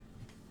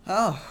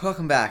Oh,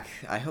 welcome back.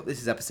 I hope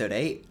this is episode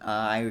 8.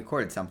 I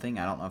recorded something.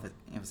 I don't know if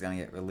it's going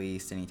to get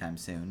released anytime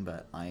soon,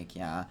 but,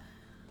 yeah.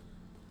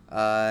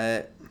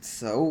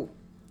 So,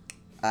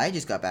 I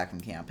just got back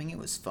from camping. It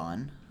was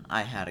fun.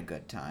 I had a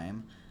good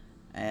time.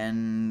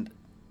 And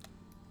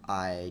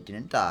I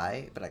didn't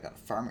die, but I got a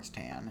farmer's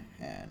tan,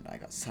 and I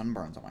got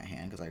sunburns on my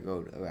hand because I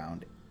rode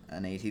around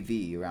an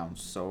ATV around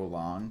so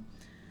long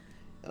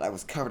that I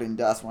was covered in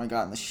dust. When I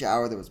got in the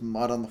shower, there was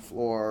mud on the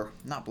floor.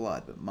 Not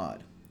blood, but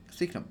mud.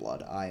 Speaking of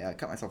blood, I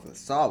cut myself with a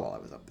saw while I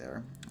was up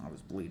there. I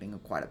was bleeding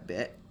quite a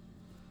bit.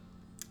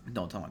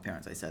 Don't tell my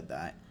parents I said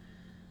that.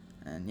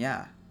 And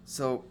yeah,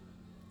 so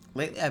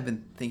lately I've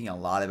been thinking a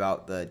lot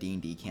about the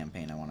D&D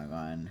campaign I want to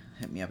run.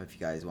 Hit me up if you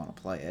guys want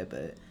to play it,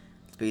 but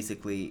it's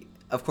basically,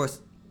 of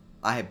course,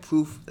 I have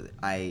proof that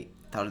I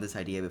thought of this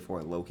idea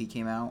before Loki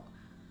came out.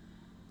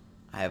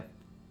 I have,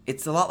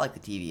 it's a lot like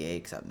the TVA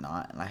except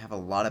not, and I have a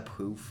lot of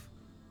proof.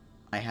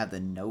 I have the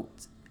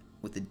notes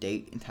with the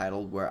date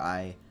entitled where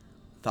I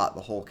thought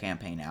the whole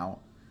campaign out,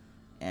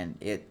 and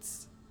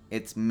it's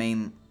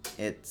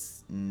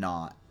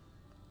not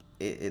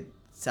it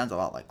sounds a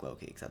lot like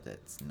Loki, except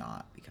it's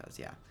not, because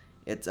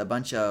it's a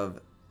bunch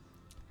of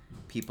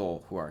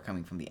people who are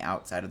coming from the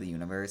outside of the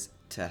universe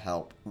to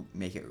help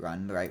make it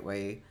run the right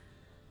way.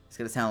 It's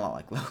gonna sound a lot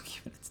like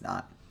Loki, but it's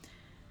not.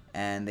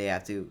 And they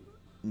have to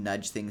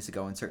nudge things to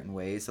go in certain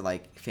ways. So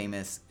like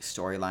famous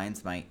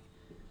storylines might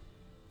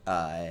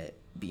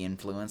be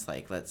influenced.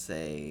 Like let's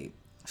say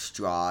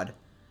Strahd,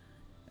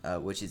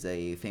 which is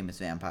a famous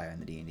vampire in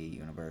the D&D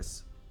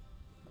universe,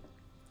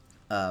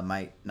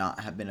 might not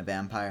have been a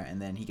vampire,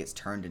 and then he gets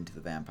turned into the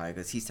vampire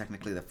because he's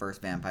technically the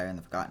first vampire in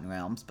the Forgotten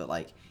Realms, but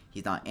like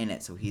he's not in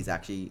it, so he's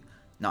actually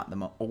not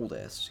the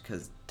oldest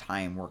because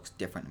time works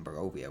different in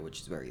Barovia,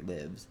 which is where he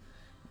lives,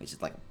 which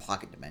is like a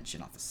pocket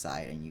dimension off the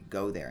side, and you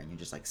go there and you're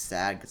just like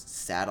sad because it's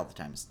sad all the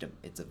time.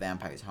 It's a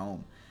vampire's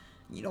home.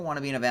 You don't want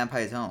to be in a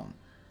vampire's home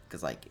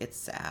because like it's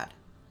sad.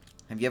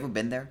 Have you ever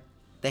been there?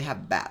 They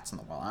have bats on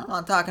the wall. I'm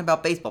not talking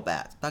about baseball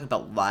bats. I'm talking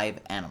about live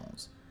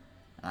animals.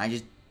 And I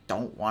just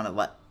don't want to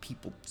let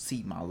people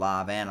see my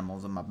live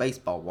animals on my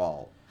baseball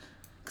wall.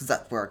 Because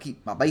that's where I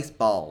keep my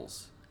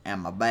baseballs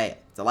and my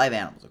bats. The live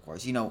animals, of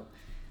course. You know,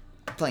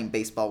 playing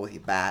baseball with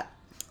your bat.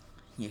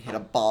 You hit a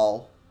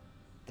ball.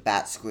 The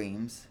bat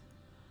screams.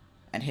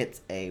 And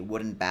hits a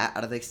wooden bat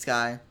out of the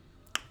sky.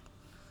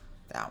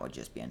 That would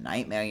just be a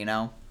nightmare, you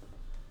know?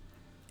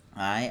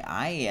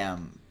 I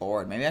am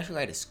bored. Maybe I should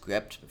write a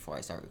script before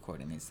I start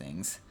recording these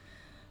things.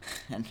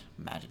 And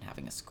imagine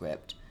having a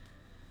script.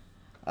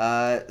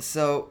 I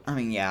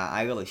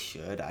really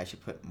should. I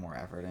should put more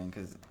effort in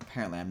because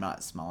apparently I'm not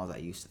as small as I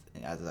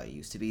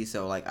used to be.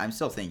 So like I'm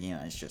still thinking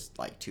it's just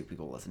like 2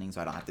 people listening,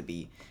 so I don't have to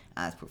be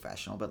as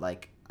professional. But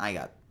like I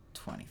got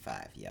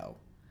 25, yo.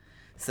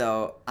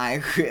 So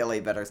I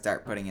really better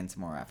start putting in some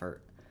more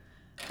effort.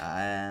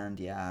 And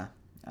yeah,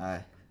 uh,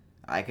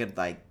 I could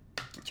like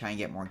try and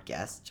get more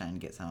guests, trying to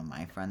get some of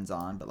my friends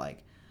on, but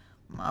like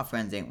my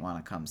friends ain't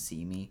want to come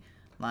see me.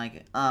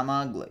 Like I'm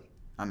ugly.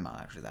 I'm not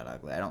actually that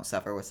ugly. I don't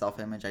suffer with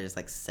self-image. I just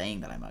like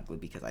saying that I'm ugly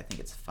because I think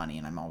it's funny,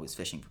 and I'm always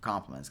fishing for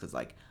compliments because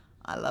like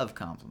I love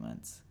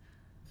compliments.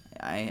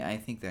 I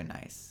think they're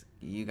nice.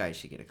 You guys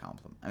should get a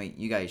compliment. I mean,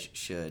 you guys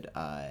should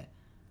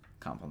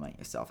compliment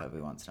yourself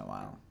every once in a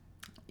while,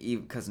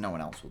 because no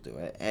one else will do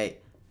it. Hey,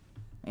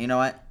 you know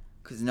what?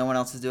 Because no one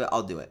else will do it,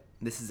 I'll do it.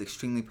 This is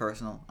extremely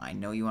personal. I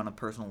know you on a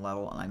personal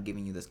level, and I'm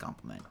giving you this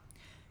compliment.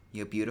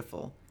 You're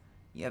beautiful.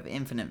 You have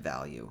infinite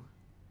value.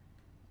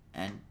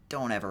 And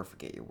don't ever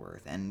forget your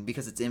worth. And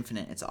because it's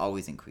infinite, it's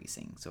always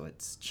increasing. So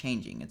it's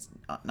changing. It's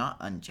not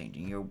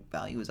unchanging. Your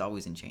value is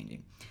always in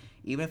changing.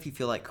 Even if you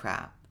feel like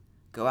crap,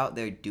 go out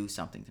there, do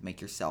something to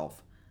make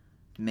yourself,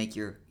 to make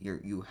you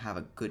have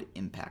a good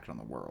impact on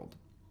the world.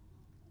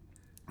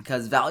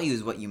 Because value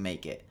is what you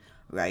make it,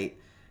 right?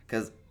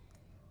 Because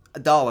a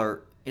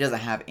dollar, it doesn't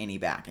have any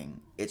backing.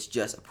 It's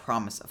just a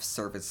promise of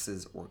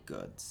services or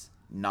goods,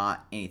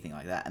 not anything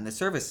like that. And the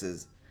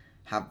services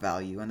have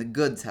value, and the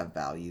goods have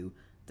value.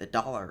 The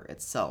dollar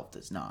itself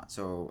does not.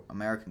 So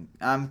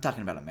I'm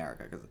talking about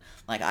America because,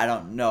 like, I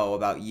don't know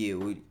about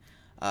you,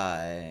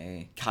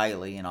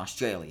 Kylie in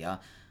Australia.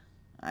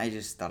 I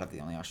just thought of the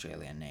only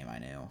Australian name I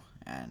knew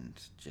and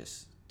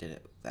just did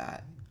it with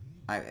that.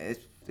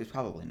 There's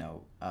probably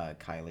no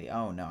Kylie.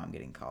 Oh no, I'm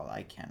getting called.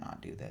 I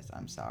cannot do this.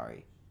 I'm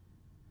sorry.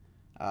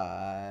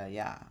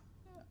 Yeah.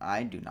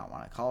 I do not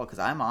want to call because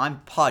I'm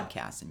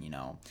podcasting, you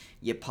know.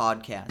 You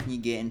podcast, you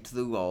get into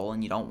the role,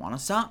 and you don't want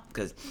to stop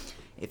because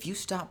if you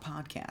stop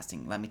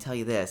podcasting, let me tell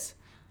you this,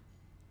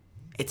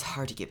 it's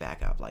hard to get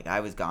back up. Like I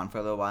was gone for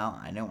a little while,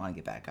 I didn't want to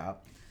get back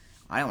up.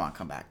 I didn't want to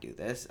come back do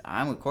this.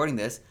 I'm recording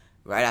this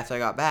right after I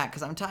got back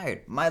because I'm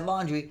tired. My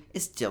laundry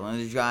is still in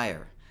the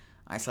dryer.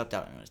 I slept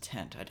out in a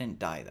tent. I didn't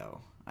die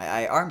though.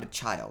 I armed a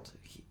child.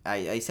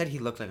 I said he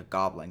looked like a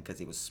goblin because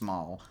he was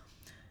small.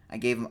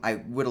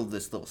 I whittled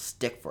this little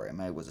stick for him.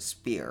 It was a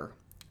spear.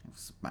 It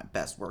was my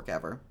best work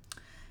ever.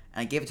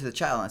 And I gave it to the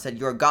child, and I said,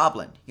 "You're a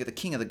goblin. You're the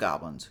king of the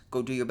goblins.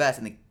 Go do your best."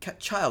 And the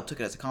child took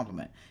it as a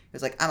compliment. He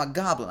was like, "I'm a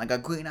goblin. I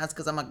got green eyes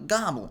because I'm a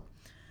goblin.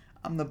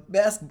 I'm the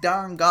best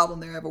darn goblin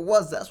there ever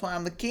was. That's why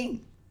I'm the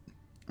king."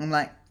 I'm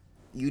like,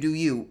 "You do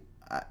you."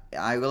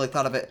 I really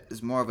thought of it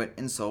as more of an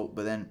insult,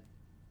 but then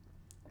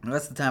the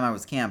rest of the time I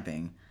was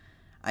camping,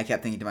 I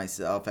kept thinking to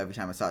myself every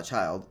time I saw a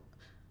child,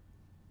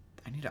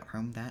 I need to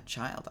arm that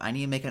child. I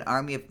need to make an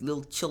army of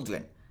little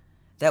children.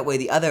 That way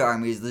the other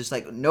armies are just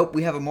like, "Nope,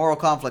 we have a moral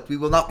conflict. We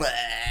will not."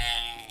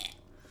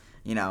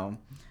 You know.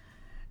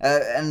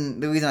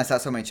 And the reason I saw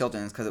so many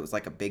children is because it was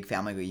like a big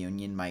family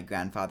reunion. My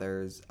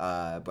grandfather's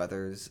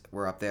brothers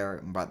were up there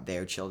and brought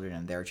their children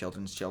and their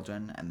children's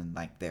children and then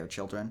like their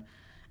children.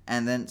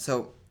 And then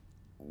so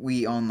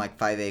we own like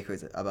 5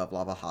 acres above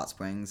Lava Hot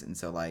Springs, and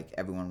so like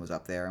everyone was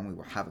up there and we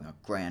were having a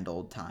grand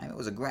old time. It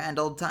was a grand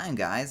old time,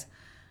 guys.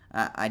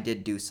 I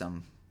did do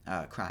some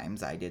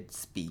crimes. I did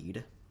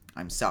speed.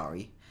 I'm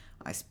sorry.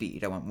 I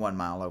speed. I went 1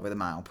 mile over the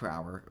mile per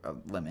hour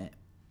limit.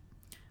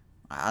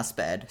 I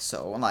sped,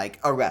 so like,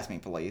 arrest me,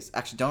 police.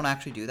 Actually, don't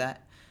actually do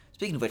that.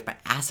 Speaking of which, my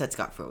assets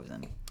got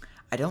frozen.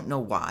 I don't know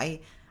why.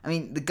 I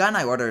mean, the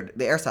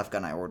airsoft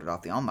gun I ordered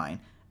off the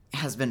online,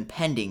 has been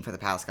pending for the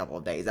past couple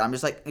of days. I'm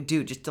just like,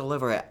 dude, just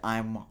deliver it.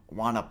 I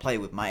want to play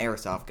with my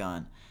airsoft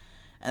gun.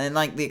 And then,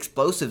 like, the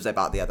explosives I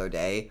bought the other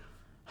day,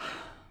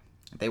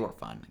 they were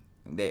fun.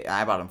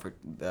 I bought them for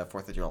the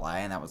 4th of July,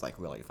 and that was, like,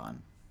 really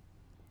fun.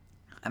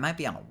 I might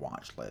be on a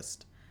watch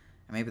list.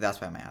 And maybe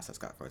that's why my assets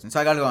got frozen. So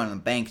I got to go in the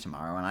bank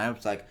tomorrow, and I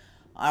was like,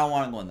 I don't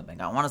want to go in the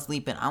bank. I want to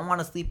sleep in. I want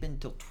to sleep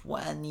until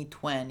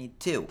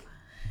 2022.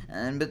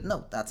 But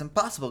no, that's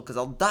impossible because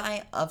I'll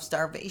die of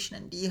starvation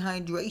and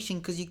dehydration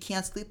because you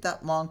can't sleep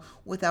that long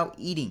without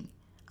eating.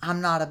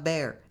 I'm not a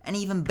bear. And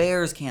even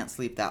bears can't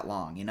sleep that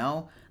long, you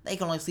know? They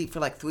can only sleep for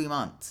like 3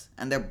 months.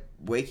 And they're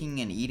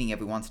waking and eating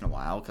every once in a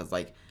while because,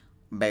 like,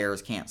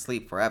 bears can't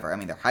sleep forever. I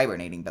mean, they're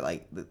hibernating, but,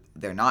 like,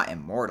 they're not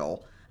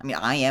immortal. I mean,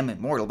 I am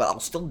immortal, but I'll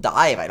still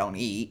die if I don't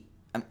eat.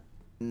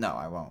 No,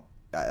 I won't.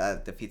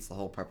 That defeats the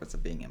whole purpose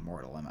of being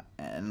immortal.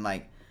 And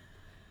like,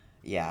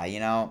 yeah, you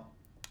know.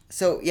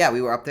 So, yeah,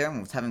 we were up there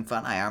and was having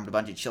fun. I armed a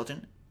bunch of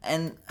children.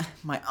 And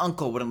my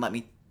uncle wouldn't let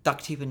me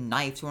duct tape a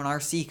knife to an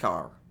RC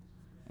car.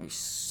 It was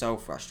so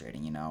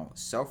frustrating, you know.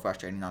 So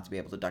frustrating not to be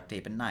able to duct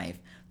tape a knife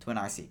to an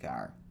RC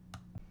car.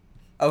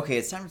 Okay,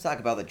 it's time to talk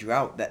about the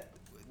drought that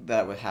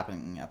was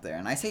happening up there.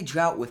 And I say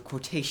drought with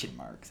quotation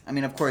marks. I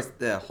mean, of course,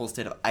 the whole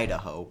state of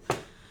Idaho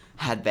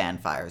had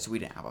banned fires. We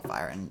didn't have a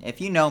fire. And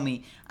if you know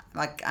me,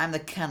 like, I'm the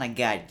kind of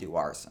guy to do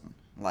arson.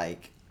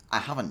 Like, I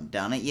haven't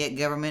done it yet,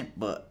 government,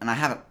 and I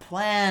haven't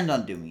planned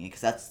on doing it,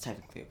 because that's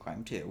technically a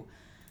crime, too.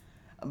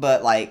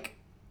 But, like,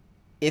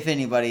 if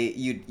anybody,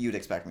 you'd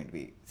expect me to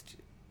be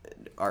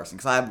arson,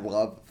 because I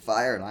love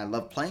fire, and I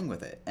love playing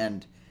with it.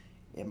 And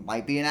it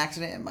might be an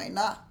accident, it might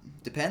not.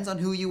 Depends on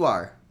who you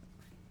are.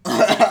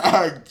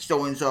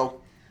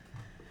 So-and-so.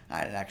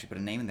 I didn't actually put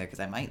a name in there,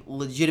 because I might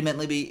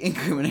legitimately be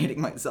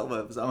incriminating myself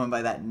if someone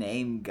by that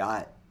name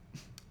got,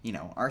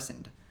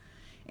 arsoned.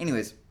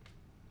 Anyways,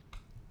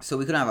 so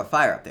we couldn't have a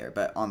fire up there,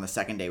 but on the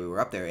second day we were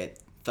up there, it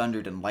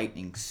thundered and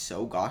lightning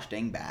so gosh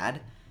dang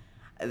bad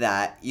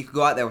that you could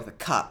go out there with a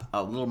cup,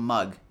 a little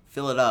mug,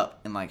 fill it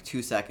up in like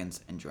 2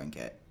 seconds and drink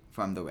it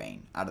from the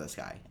rain out of the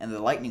sky. And the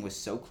lightning was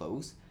so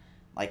close,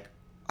 like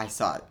I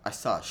saw a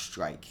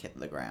strike hit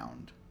the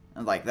ground.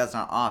 And like, that's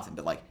not awesome,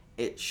 but like,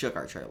 it shook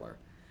our trailer.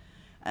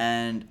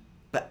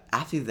 But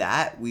after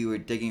that, we were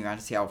digging around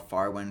to see how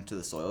far it went into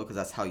the soil, because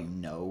that's how you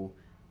know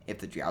if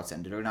the drought's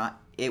ended or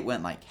not. It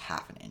went like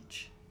half an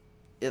inch.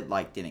 It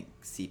like didn't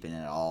seep in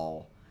at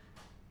all.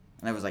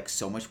 And there was like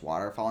so much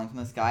water falling from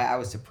the sky. I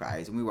was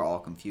surprised, and we were all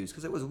confused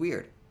because it was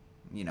weird.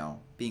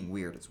 Being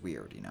weird is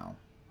weird,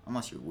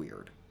 unless you're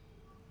weird.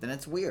 Then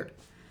it's weird.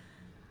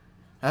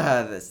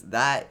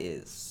 That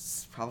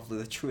is probably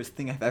the truest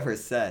thing I've ever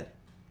said.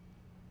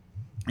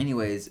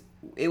 Anyways,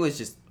 it was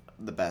just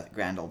the best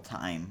grand old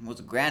time. It was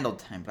a grand old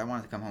time, but I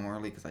wanted to come home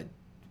early because I'm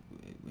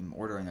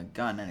ordering a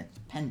gun and it's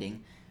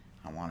pending.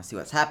 I want to see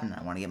what's happening.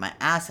 I want to get my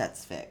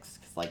assets fixed.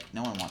 Because, like,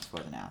 no one wants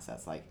frozen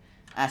assets. Like,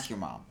 ask your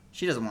mom.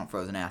 She doesn't want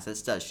frozen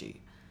assets, does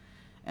she?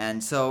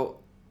 And so,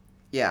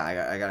 yeah,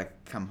 I got to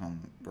come home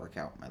and work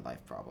out my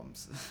life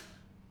problems.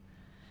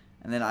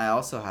 And then I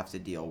also have to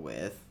deal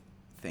with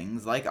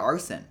things like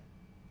arson.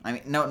 I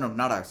mean, no,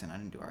 not arson. I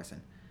didn't do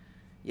arson.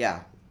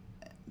 Yeah.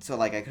 So,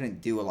 like, I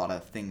couldn't do a lot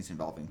of things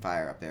involving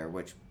fire up there,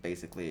 which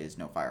basically is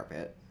no fire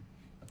pit.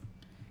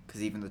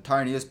 Because even the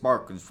tiniest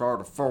spark can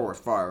start a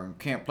forest fire, and you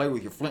can't play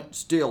with your flint and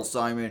steel,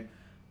 Simon.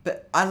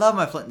 But I love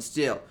my flint and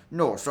steel.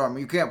 No,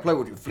 Simon, you can't play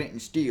with your flint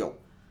and steel.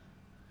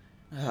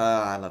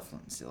 I love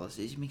flint and steel.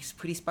 It makes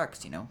pretty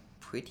sparks,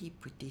 Pretty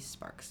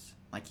sparks.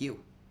 Like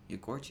you. You're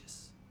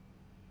gorgeous.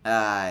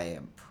 I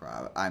am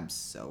proud. I'm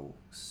so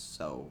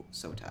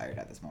tired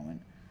at this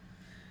moment.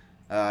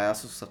 I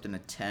also slept in a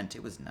tent.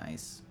 It was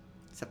nice.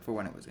 Except for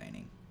when it was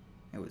raining.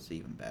 It was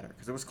even better.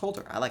 Because it was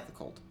colder. I like the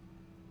cold.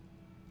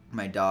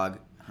 My dog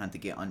had to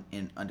get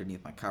in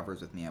underneath my covers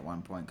with me at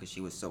one point because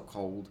she was so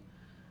cold.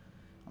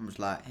 I'm just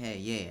like, hey,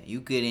 yeah,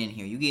 you get in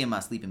here. You get in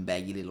my sleeping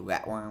bag, you little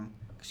ratworm.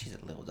 She's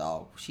a little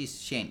dog. She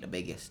ain't the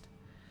biggest.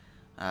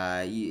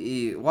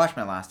 You watch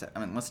my last.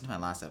 Listen to my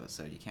last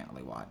episode. You can't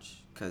really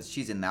watch because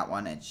she's in that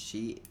one,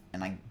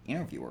 and I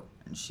interview her,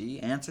 and she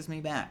answers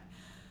me back.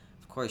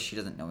 Of course, she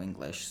doesn't know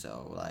English,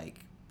 so like,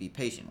 be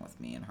patient with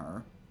me and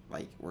her.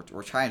 Like,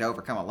 we're trying to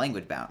overcome a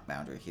language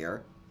boundary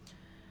here.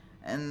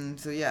 And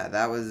so yeah,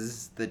 that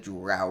was the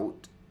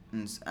drought.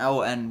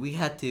 And we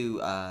had to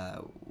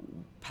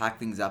pack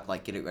things up,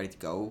 like get it ready to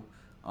go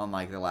on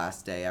like the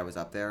last day I was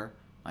up there,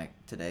 like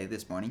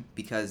this morning,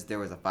 because there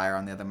was a fire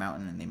on the other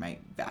mountain and they might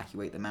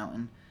evacuate the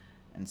mountain,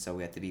 and so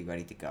we had to be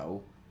ready to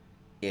go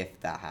if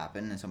that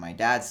happened. And so my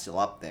dad's still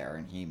up there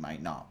and he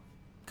might not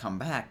come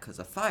back because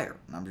of fire.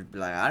 And I'm just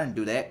like, I didn't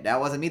do that. That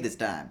wasn't me this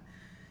time.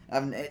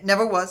 It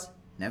never was.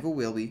 Never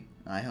will be.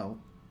 I hope.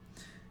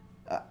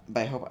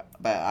 But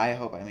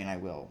I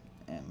will.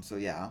 And so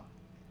yeah,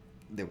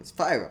 there was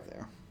fire up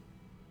there.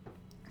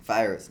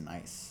 Fire is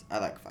nice. I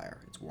like fire.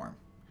 It's warm.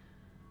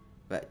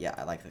 But yeah,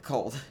 I like the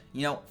cold.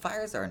 You know,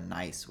 fires are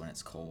nice when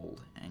it's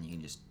cold and you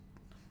can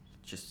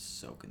just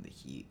soak in the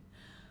heat.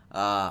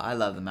 I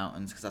love the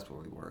mountains because that's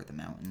where we were, the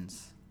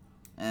mountains.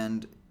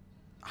 And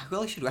I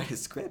really should write a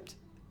script.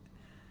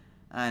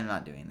 I'm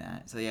not doing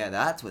that. So yeah,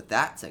 that's with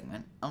that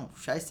segment. Oh,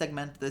 should I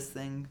segment this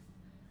thing?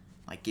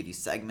 Like, give you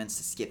segments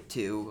to skip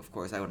to? Of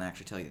course, I wouldn't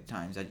actually tell you the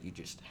times. You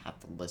just have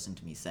to listen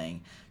to me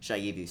saying, should I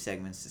give you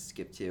segments to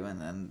skip to? And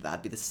then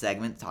that'd be the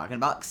segment talking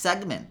about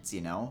segments,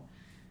 you know?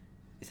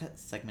 Is that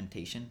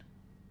segmentation?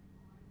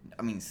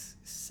 I mean,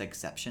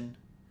 segception?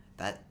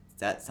 That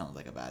sounds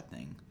like a bad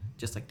thing.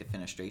 Just like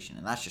defenestration.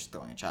 And that's just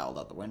throwing a child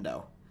out the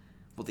window.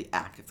 Well, the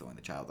act of throwing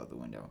the child out the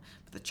window.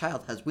 But the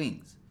child has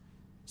wings.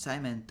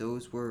 Simon,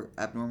 those were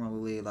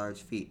abnormally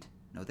large feet.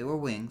 No, they were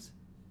wings.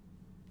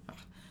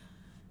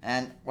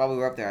 And while we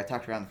were up there, I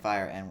talked around the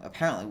fire, and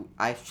apparently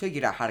I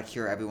figured out how to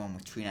cure everyone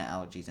with tree nut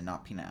allergies and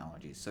not peanut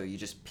allergies. So you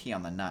just pee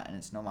on the nut, and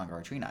it's no longer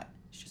a tree nut.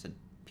 It's just a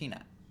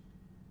peanut.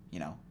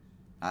 You know?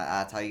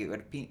 That's how you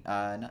get rid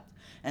of nuts.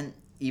 And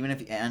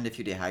if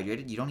you're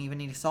dehydrated, you don't even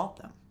need to salt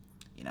them.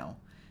 You know?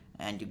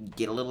 And you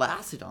get a little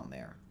acid on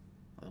there.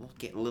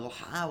 Get a little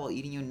high while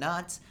eating your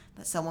nuts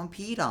that someone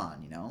peed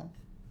on, you know?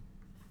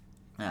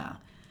 Yeah.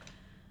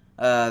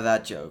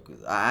 That joke.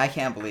 I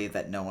can't believe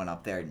that no one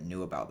up there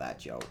knew about that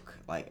joke.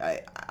 Like,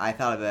 I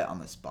thought of it on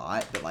the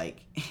spot, but, like,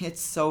 it's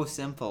so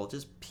simple.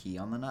 Just pee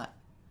on the nut.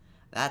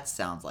 That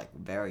sounds, like,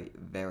 very,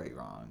 very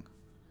wrong.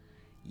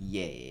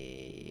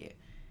 Yay.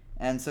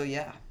 And so,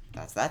 yeah,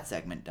 that's that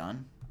segment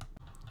done.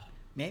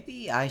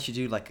 Maybe I should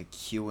do, like, a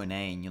Q&A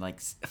and you,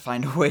 like,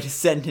 find a way to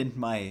send in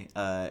my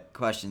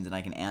questions and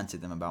I can answer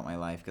them about my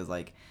life. Because,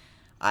 like,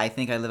 I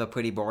think I live a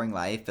pretty boring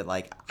life, but,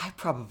 like, I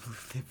probably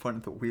live one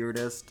of the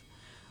weirdest.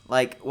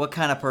 Like, what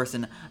kind of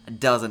person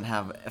doesn't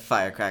have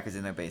firecrackers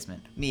in their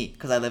basement? Me,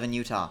 because I live in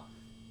Utah.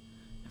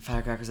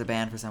 Firecrackers are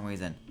banned for some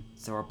reason.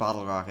 So are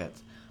bottle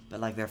rockets.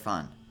 But, like, they're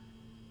fun.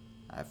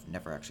 I've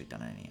never actually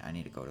done any. I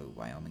need to go to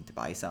Wyoming to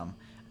buy some.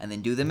 And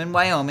then do them in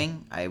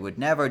Wyoming. I would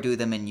never do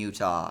them in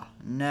Utah.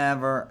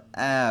 Never,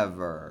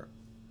 ever.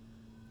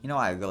 You know,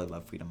 I really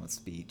love freedom of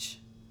speech.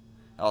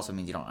 It also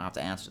means you don't have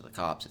to answer the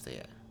cops if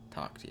they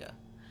talk to you.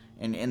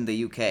 In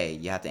the UK,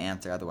 you have to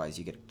answer, otherwise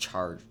you get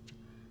charged.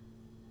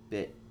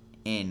 But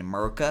in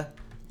America,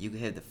 you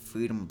have the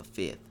freedom of the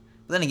fifth.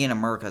 But then again,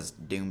 America's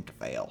doomed to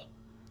fail.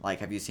 Like,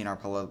 have you seen our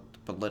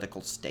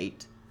political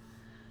state?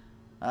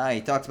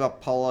 He talks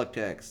about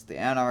politics. The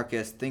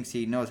anarchist thinks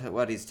he knows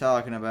what he's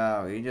talking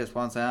about. He just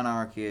wants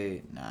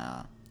anarchy.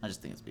 Nah, I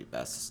just think it'd be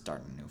best to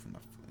start anew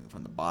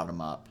from the bottom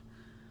up.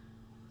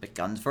 But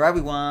guns for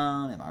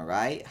everyone, am I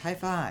right? High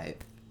five.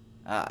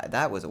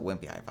 That was a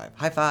wimpy high five.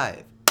 High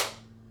five.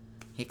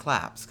 He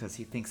claps because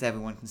he thinks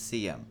everyone can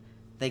see him.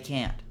 They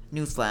can't.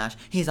 Newsflash,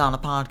 he's on a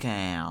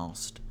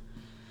podcast.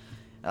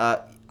 I'm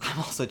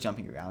also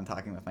jumping around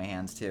talking with my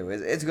hands too.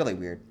 It's really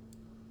weird.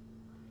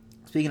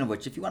 Speaking of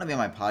which, if you want to be on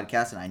my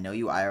podcast and I know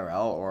you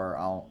IRL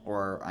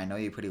or I know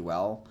you pretty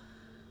well,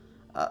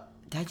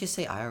 did I just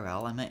say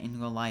IRL? I meant in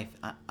real life.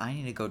 I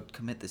need to go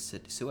commit this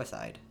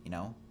suicide, you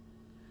know?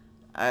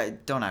 I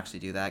don't actually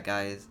do that,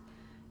 guys.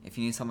 If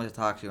you need someone to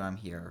talk to, I'm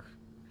here.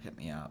 Hit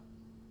me up.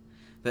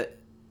 But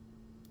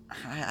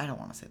I don't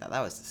want to say that.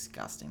 That was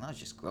disgusting. That was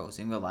just gross.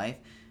 In real life,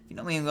 if you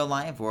know me in real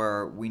life,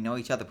 or we know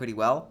each other pretty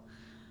well,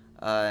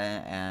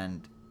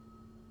 and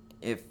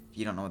if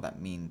you don't know what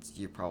that means,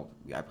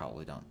 I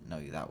probably don't know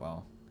you that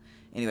well.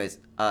 Anyways,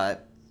 if I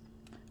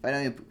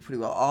know you pretty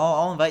well,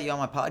 I'll invite you on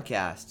my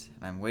podcast.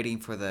 And I'm waiting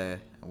for the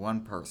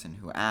one person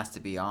who asked to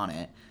be on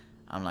it.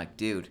 I'm like,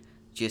 dude,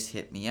 just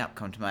hit me up.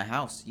 Come to my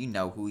house. You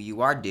know who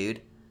you are,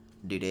 dude.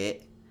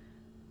 Dudette.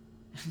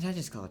 Did I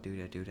just call it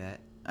dudette?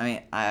 I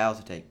mean, I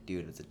also take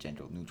dude as a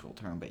gender neutral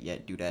term, but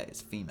yet dudette is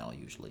female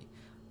usually.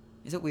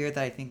 Is it weird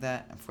that I think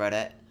that? And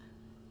Fredette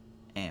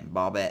and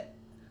Bobette.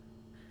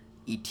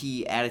 ET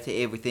added to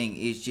everything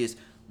is just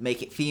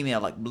make it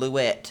female, like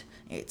Bluette.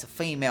 It's a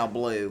female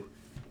blue.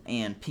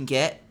 And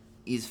Pinkette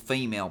is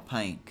female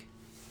pink.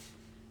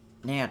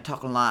 Now,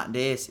 talking like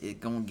this is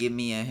gonna give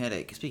me a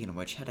headache. Speaking of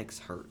which, headaches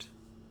hurt.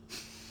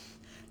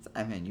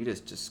 I mean, you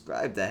just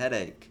described the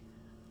headache.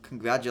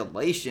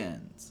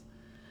 Congratulations.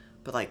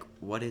 But, like,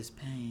 what is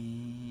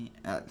pain?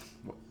 A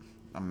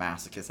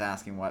masochist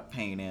asking what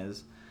pain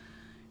is.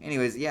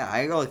 Anyways, yeah,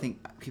 I really think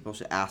people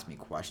should ask me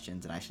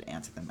questions and I should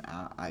answer them.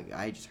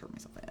 I just hurt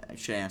myself. I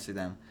should answer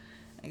them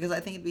because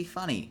I think it'd be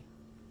funny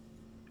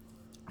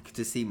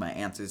to see my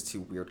answers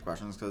to weird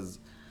questions. Because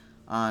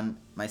on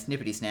my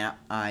Snippety Snap,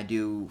 I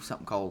do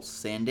something called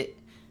Send It,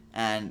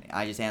 and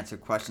I just answer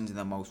questions in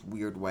the most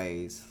weird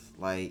ways.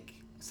 Like,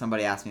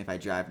 somebody asked me if I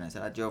drive, and I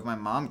said I drove my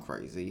mom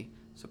crazy,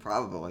 so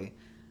probably.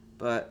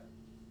 But,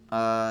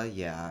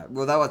 yeah.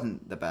 Well, that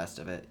wasn't the best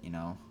of it, you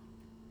know.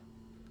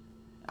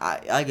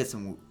 I get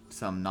some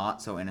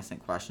not so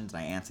innocent questions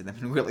and I answer them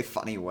in really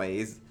funny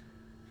ways.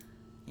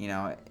 You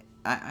know,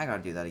 I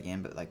gotta do that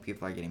again, but like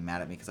people are getting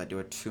mad at me because I do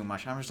it too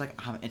much. I'm just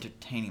like, I'm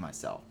entertaining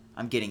myself.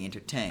 I'm getting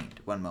entertained.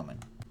 One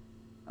moment.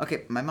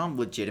 Okay, my mom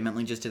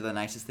legitimately just did the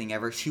nicest thing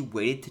ever. She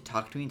waited to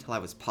talk to me until I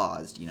was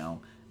paused. You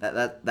know,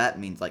 that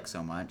means like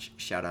so much.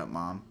 Shout out,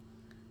 Mom.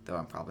 Though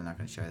I'm probably not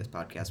gonna share this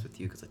podcast with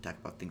you because I talk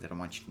about things I don't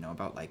want you to know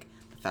about, like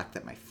the fact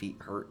that my feet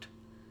hurt.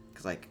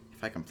 Because like,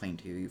 if I complain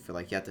to you, you feel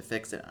like you have to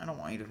fix it. I don't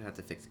want you to have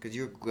to fix it because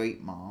you're a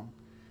great mom.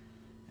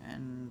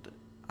 And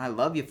I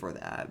love you for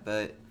that.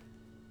 But,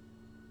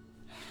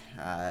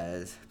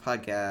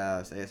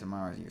 podcast,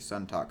 ASMR, your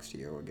son talks to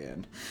you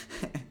again.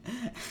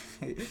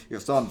 Your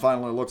son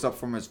finally looks up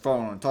from his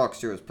phone and talks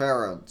to his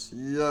parents.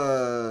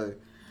 Yay!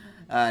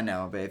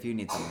 No, but if you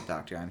need someone to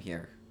talk to, I'm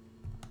here.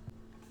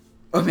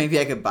 Or maybe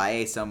I could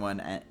buy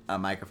someone a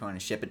microphone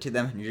and ship it to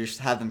them, and you just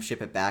have them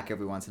ship it back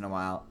every once in a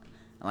while.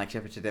 And like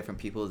ship it to different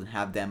people and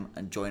have them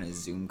join a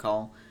Zoom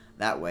call.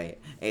 That way,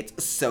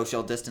 it's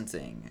social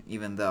distancing.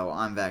 Even though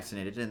I'm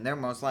vaccinated, and they're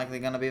most likely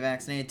going to be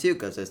vaccinated too,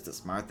 because it's the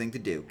smart thing to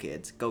do,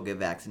 kids. Go get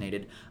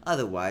vaccinated.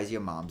 Otherwise,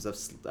 your mom's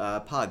a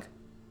pug.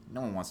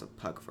 No one wants a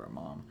pug for a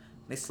mom.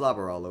 They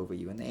slobber all over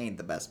you, and they ain't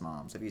the best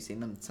moms. Have you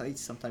seen them? They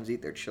sometimes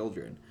eat their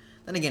children.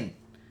 Then again,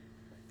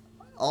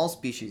 all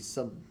species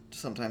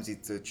sometimes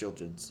eat their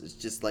children. It's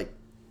just like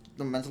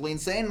the mentally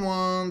insane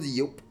ones.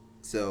 Yup.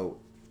 So,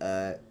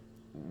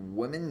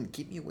 women,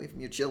 keep me away from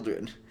your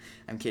children.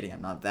 I'm kidding.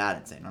 I'm not that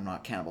insane. I'm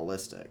not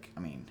cannibalistic. I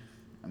mean,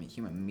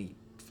 human meat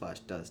flesh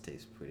does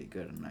taste pretty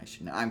good, and I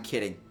should know. I'm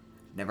kidding.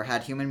 Never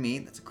had human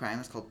meat. That's a crime.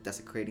 It's called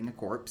desecrating a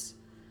corpse.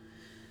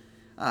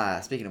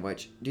 Speaking of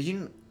which, did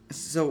you?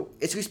 So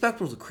it's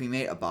respectable to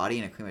cremate a body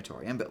in a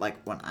crematorium, but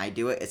like when I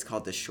do it, it's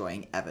called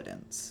destroying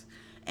evidence.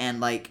 And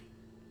like,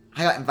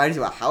 I got invited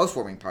to a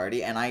housewarming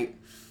party, and I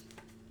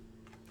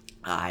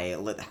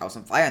lit the house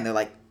on fire, and they're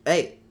like,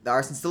 "Hey, the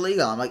arson's still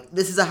illegal." I'm like,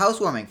 "This is a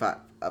housewarming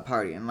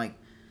party." And I'm like,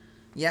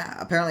 "Yeah,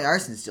 apparently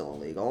arson's still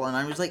illegal." And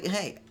I'm just like,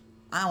 "Hey,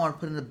 I want to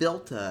put in a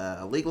bill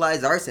to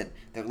legalize arson.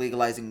 They're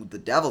legalizing the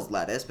devil's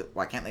lettuce, but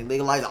why can't they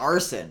legalize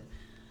arson?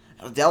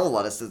 The devil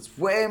lettuce is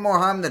way more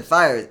harm than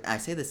fires." I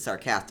say this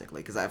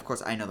sarcastically because, of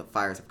course, I know that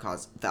fires have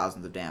caused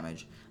thousands of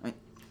damage. I mean,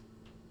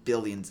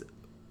 billions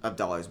of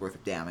dollars worth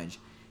of damage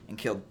and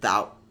killed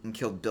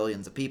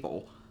billions of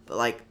people. But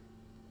like,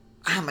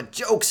 I'm a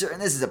jokester,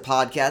 and this is a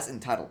podcast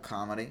entitled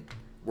Comedy.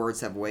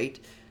 Words have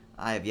weight.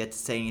 I have yet to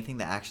say anything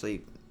that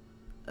actually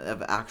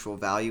of actual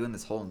value in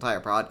this whole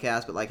entire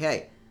podcast, but like,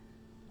 hey,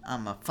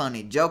 I'm a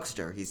funny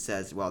jokester, he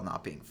says, while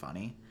not being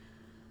funny.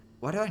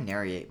 Why do I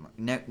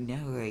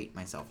narrate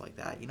myself like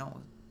that? You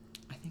know,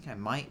 I think I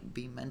might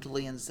be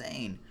mentally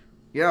insane.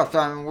 Yeah,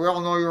 Simon, we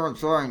all know you're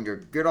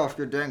insane. Get off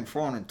your dang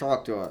phone and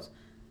talk to us.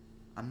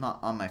 I'm not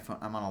on my phone.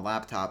 I'm on a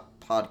laptop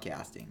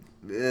podcasting.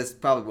 This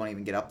probably won't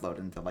even get uploaded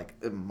until like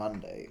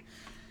Monday.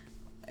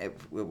 It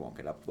won't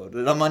get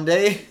uploaded on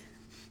Monday.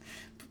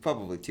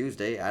 Probably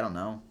Tuesday. I don't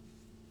know.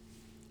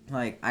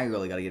 Like, I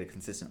really gotta get a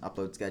consistent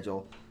upload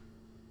schedule.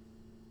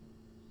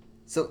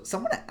 So,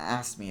 someone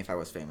asked me if I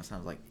was famous, and I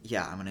was like,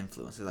 yeah, I'm an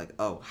influencer. They're like,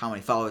 oh, how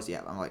many followers do you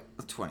have? I'm like,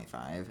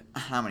 25.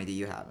 How many do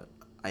you have?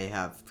 I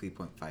have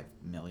 3.5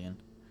 million.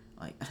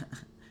 Like,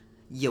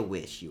 you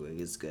wish you were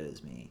as good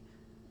as me.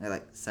 They're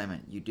like,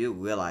 Simon, you do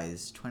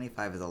realize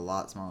 25 is a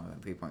lot smaller than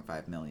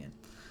 3.5 million.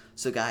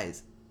 So,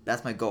 guys,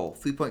 that's my goal.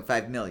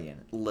 3.5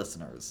 million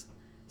listeners.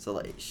 So,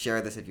 like,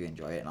 share this if you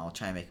enjoy it, and I'll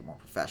try and make it more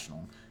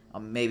professional.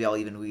 Maybe I'll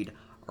even read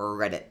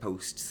Reddit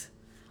posts.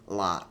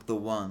 Like the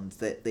ones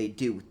that they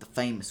do with the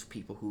famous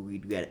people who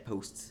read Reddit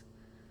posts.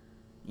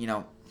 You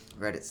know,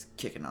 Reddit's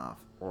kicking off,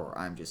 or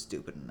I'm just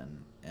stupid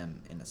and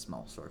am in a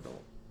small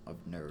circle of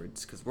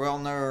nerds, because we're all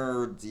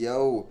nerds,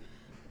 yo.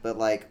 But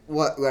like,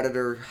 what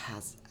Redditor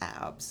has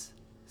abs?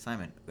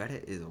 Simon,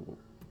 Reddit is a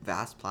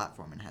vast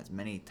platform and has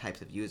many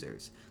types of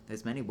users.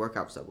 There's many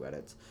workout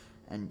subreddits,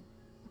 and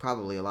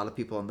probably a lot of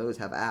people on those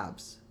have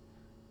abs.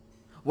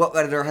 What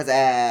Redditor has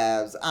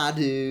abs? I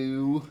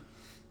do.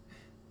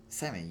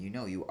 Simon, you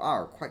know you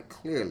are quite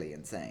clearly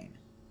insane.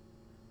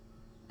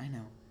 I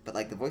know, but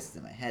like the voices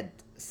in my head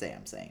say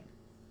I'm sane.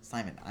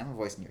 Simon, I'm a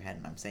voice in your head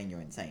and I'm saying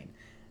you're insane.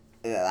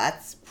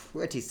 That's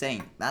pretty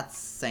sane. That's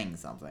saying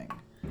something.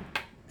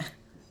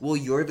 Well,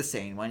 you're the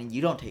sane one and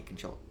you don't take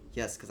control.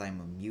 Yes, because I'm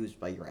amused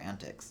by your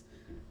antics.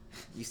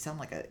 You sound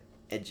like a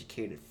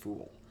educated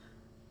fool.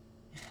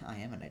 I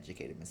am an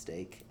educated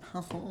mistake.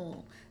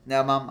 No,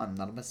 Mom, I'm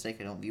not a mistake.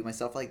 I don't view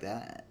myself like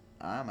that.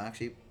 I'm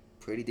actually a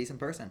pretty decent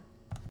person.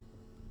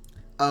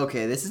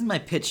 Okay, this is my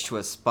pitch to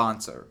a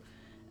sponsor.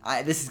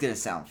 This is gonna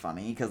sound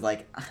funny because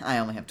like I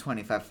only have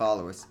 25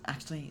 followers.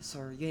 Actually,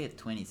 sorry, you have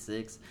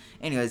 26.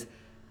 Anyways,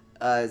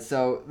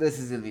 so this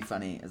is gonna be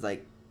funny. It's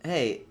like,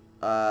 hey,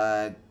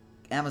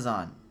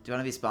 Amazon, do you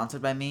want to be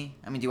sponsored by me?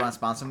 I mean, do you want to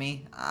sponsor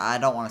me? I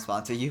don't want to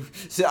sponsor you.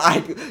 So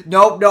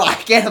no, I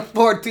can't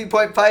afford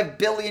 $3.5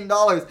 billion.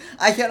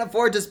 I can't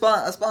afford to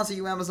sponsor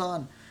you,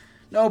 Amazon.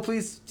 No,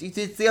 please,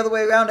 it's the other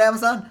way around,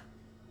 Amazon.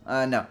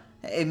 No.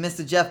 Hey,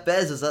 Mr. Jeff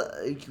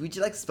Bezos, would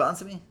you like to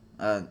sponsor me?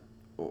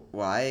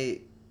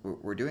 Why?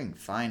 We're doing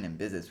fine in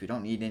business. We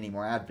don't need any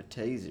more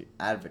advertising.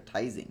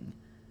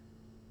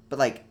 But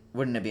like,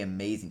 wouldn't it be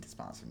amazing to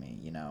sponsor me?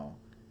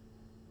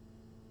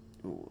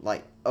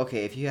 Like,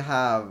 okay, if you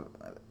have,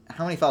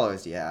 how many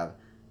followers do you have?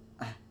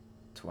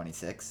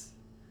 26.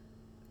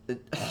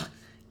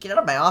 Get out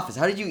of my office.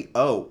 How did you?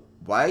 Oh,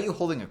 why are you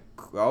holding a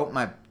crow?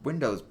 My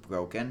window's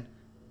broken.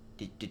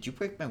 Did you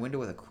break my window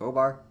with a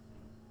crowbar?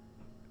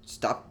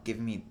 Stop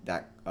giving me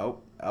that.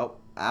 Oh,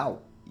 ow.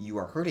 You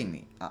are hurting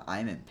me.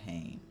 I'm in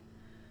pain.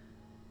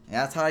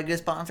 Yeah, that's how I get a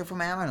sponsor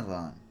from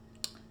Amazon.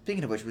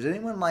 Speaking of which, was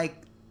anyone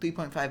like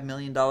 $3.5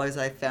 million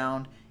I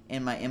found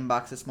in my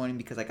inbox this morning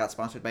because I got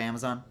sponsored by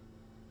Amazon?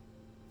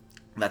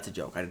 That's a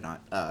joke. I did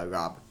not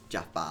rob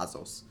Jeff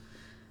Bezos.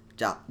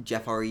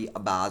 Jeffrey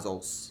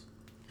Bezos.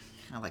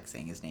 I like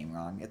saying his name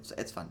wrong.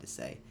 It's fun to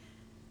say.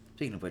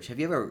 Speaking of which, have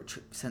you ever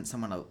sent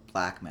someone a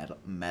black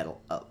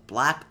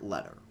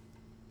letter?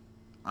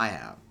 I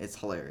have. It's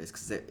hilarious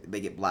because they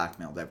get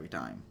blackmailed every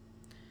time.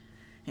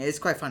 It's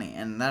quite funny,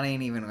 and that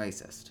ain't even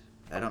racist.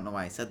 I don't know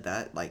why I said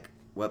that. Like,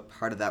 what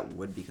part of that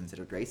would be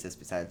considered racist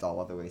besides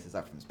all other races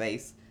are from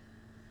space?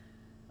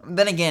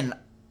 Then again,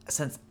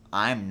 since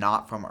I'm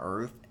not from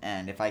Earth,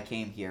 and if I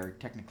came here,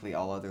 technically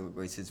all other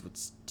races would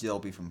still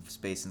be from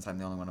space since I'm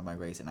the only one of my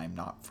race and I'm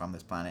not from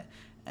this planet,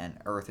 and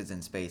Earth is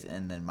in space,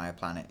 and then my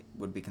planet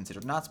would be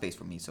considered not space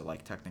for me, so,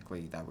 like,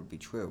 technically that would be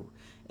true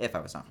if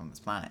I was not from this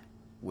planet,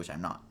 which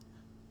I'm not.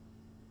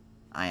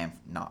 I am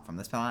not from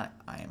this planet.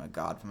 I am a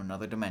god from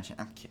another dimension.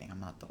 I'm kidding. I'm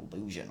not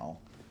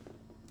delusional.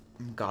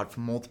 I'm a god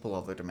from multiple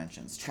other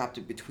dimensions, trapped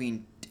in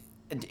between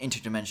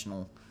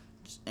interdimensional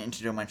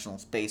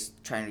space,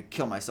 trying to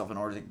kill myself in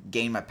order to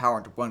gain my power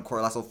into one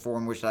corelessal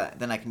form, which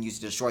then I can use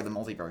to destroy the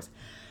multiverse.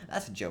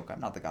 That's a joke. I'm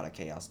not the god of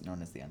chaos,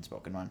 known as the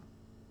Unspoken One.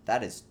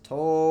 That is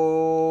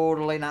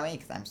totally not me,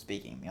 because I'm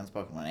speaking. The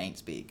Unspoken One ain't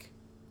speak.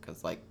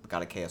 Because, like, the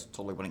god of chaos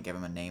totally wouldn't give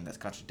him a name that's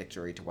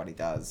contradictory to what he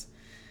does.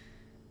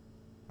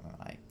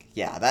 Like,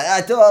 yeah,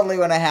 that totally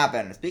wouldn't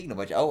happen. Speaking of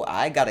which,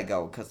 I gotta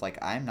go, because, like,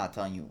 I'm not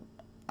telling you,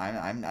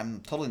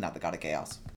 I'm totally not the god of chaos.